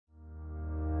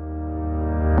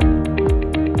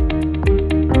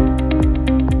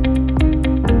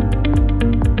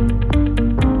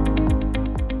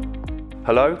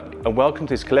and welcome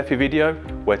to this Caleffi video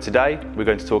where today we're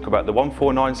going to talk about the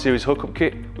 149 series hookup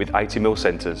kit with 80mm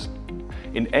centres.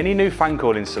 In any new fan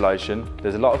coil installation,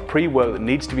 there's a lot of pre-work that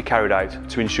needs to be carried out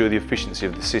to ensure the efficiency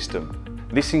of the system.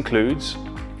 This includes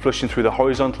flushing through the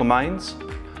horizontal mains,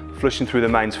 flushing through the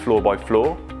mains floor by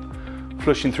floor,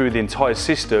 flushing through the entire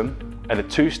system, and a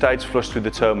two-stage flush through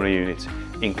the terminal unit,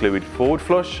 including forward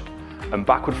flush and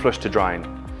backward flush to drain.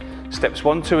 Steps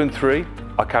 1, 2 and 3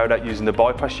 are carried out using the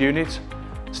bypass unit.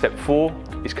 Step 4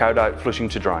 is carried out flushing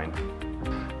to drain.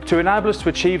 To enable us to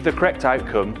achieve the correct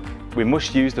outcome, we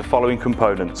must use the following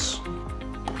components.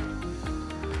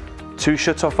 2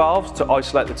 shut-off valves to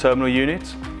isolate the terminal unit,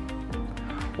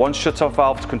 1 shut-off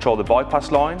valve to control the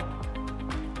bypass line,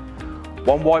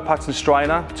 1 wire pattern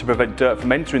strainer to prevent dirt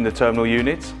from entering the terminal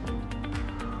unit,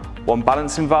 1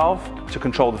 balancing valve to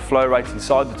control the flow rate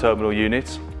inside the terminal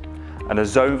unit, and a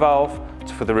zone valve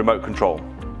for the remote control.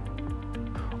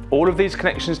 All of these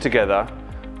connections together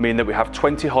mean that we have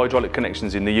 20 hydraulic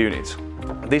connections in the unit.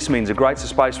 This means a greater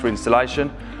space for installation,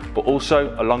 but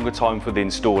also a longer time for the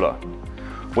installer.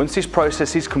 Once this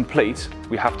process is complete,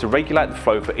 we have to regulate the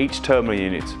flow for each terminal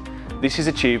unit. This is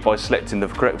achieved by selecting the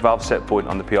correct valve set point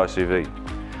on the PICV.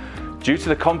 Due to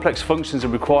the complex functions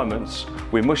and requirements,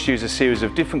 we must use a series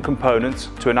of different components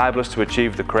to enable us to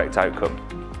achieve the correct outcome.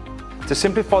 To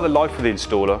simplify the life of the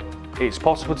installer, it's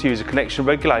possible to use a connection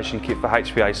regulation kit for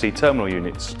HVAC terminal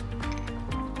units.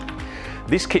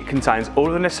 This kit contains all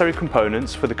of the necessary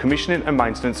components for the commissioning and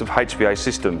maintenance of HVAC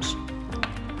systems.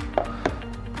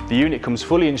 The unit comes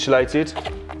fully insulated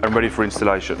and ready for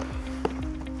installation.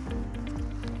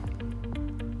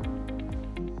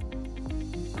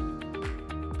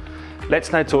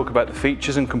 Let's now talk about the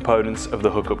features and components of the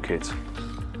hookup kit.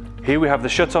 Here we have the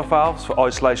shut-off valves for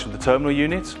isolation of the terminal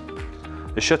unit,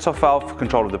 the shut-off valve for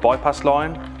control of the bypass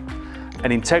line,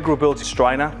 an integral built-in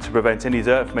strainer to prevent any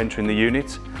dirt from entering the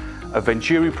unit, a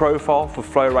Venturi profile for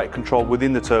flow rate control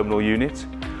within the terminal unit,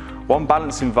 1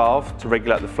 balancing valve to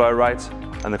regulate the flow rate,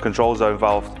 and the control zone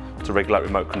valve to regulate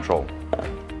remote control.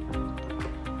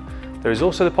 There is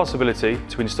also the possibility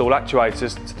to install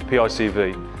actuators to the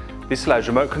PICV. This allows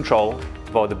remote control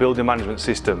via the building management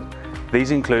system.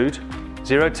 These include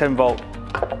 0-10 volt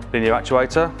linear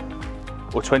actuator,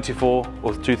 or 24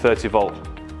 or 230 volt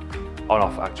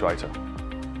on-off actuator.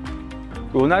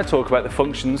 We will now talk about the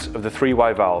functions of the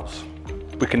 3-way valves.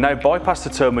 We can now bypass the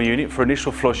terminal unit for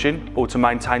initial flushing or to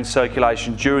maintain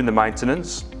circulation during the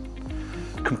maintenance,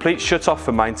 complete shut-off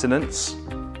for maintenance,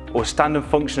 or standard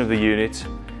function of the unit.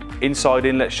 Inside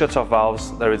inlet shut-off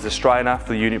valves, there is a strainer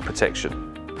for the unit protection.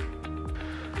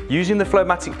 Using the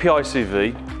Flowmatic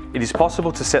PICV, it is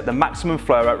possible to set the maximum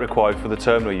flow rate required for the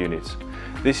terminal unit.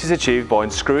 This is achieved by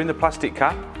unscrewing the plastic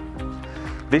cap.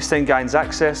 This then gains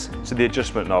access to the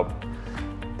adjustment knob.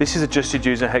 This is adjusted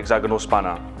using a hexagonal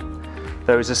spanner.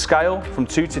 There is a scale from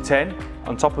 2 to 10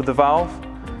 on top of the valve.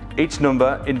 Each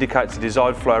number indicates the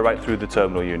desired flow rate through the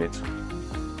terminal unit.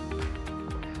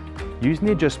 Using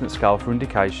the adjustment scale for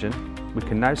indication, we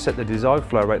can now set the desired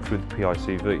flow rate through the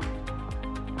PICV.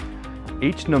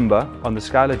 Each number on the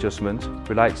scale adjustment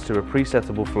relates to a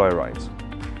presettable flow rate.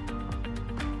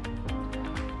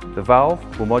 The valve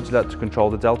will modulate to control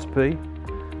the delta P.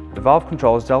 The valve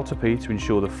controls delta P to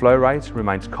ensure the flow rate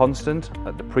remains constant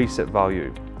at the preset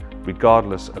value,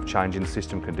 regardless of changing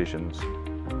system conditions.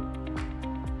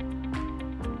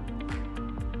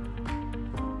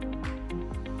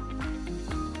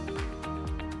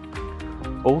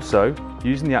 Also,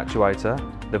 using the actuator,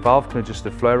 the valve can adjust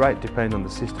the flow rate depending on the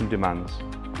system demands.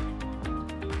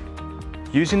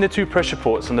 Using the 2 pressure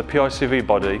ports on the PICV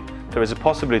body, there is a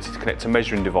possibility to connect a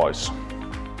measuring device.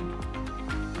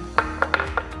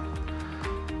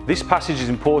 This passage is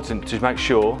important to make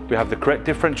sure we have the correct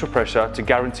differential pressure to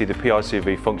guarantee the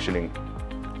PICV functioning.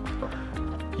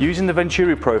 Using the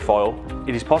Venturi profile,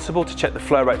 it is possible to check the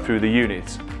flow rate through the unit.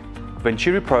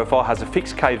 Venturi profile has a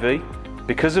fixed kV.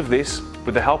 Because of this,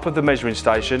 with the help of the measuring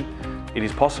station, it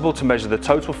is possible to measure the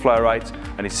total flow rate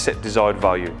and its set desired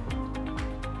value.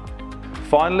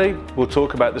 Finally, we'll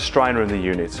talk about the strainer in the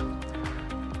unit.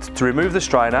 To remove the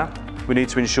strainer, we need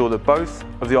to ensure that both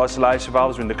of the isolation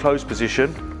valves are in the closed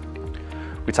position.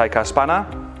 We take our spanner,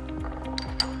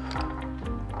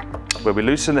 where we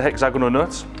loosen the hexagonal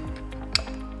nut.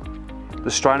 The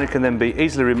strainer can then be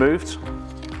easily removed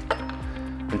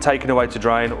and taken away to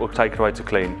drain or taken away to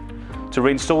clean. To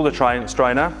reinstall the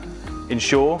strainer,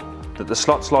 ensure that the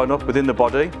slots line up within the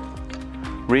body,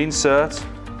 reinsert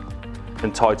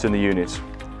and tighten the unit,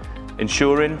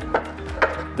 ensuring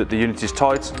that the unit is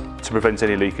tight to prevent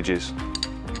any leakages.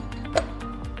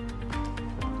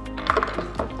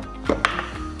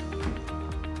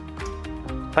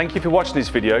 Thank you for watching this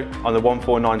video on the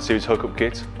 149 series hookup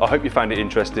kit. I hope you found it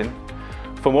interesting.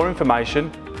 For more information,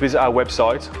 visit our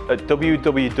website at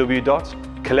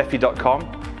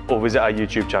www.caleffi.com or visit our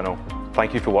YouTube channel.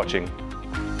 Thank you for watching.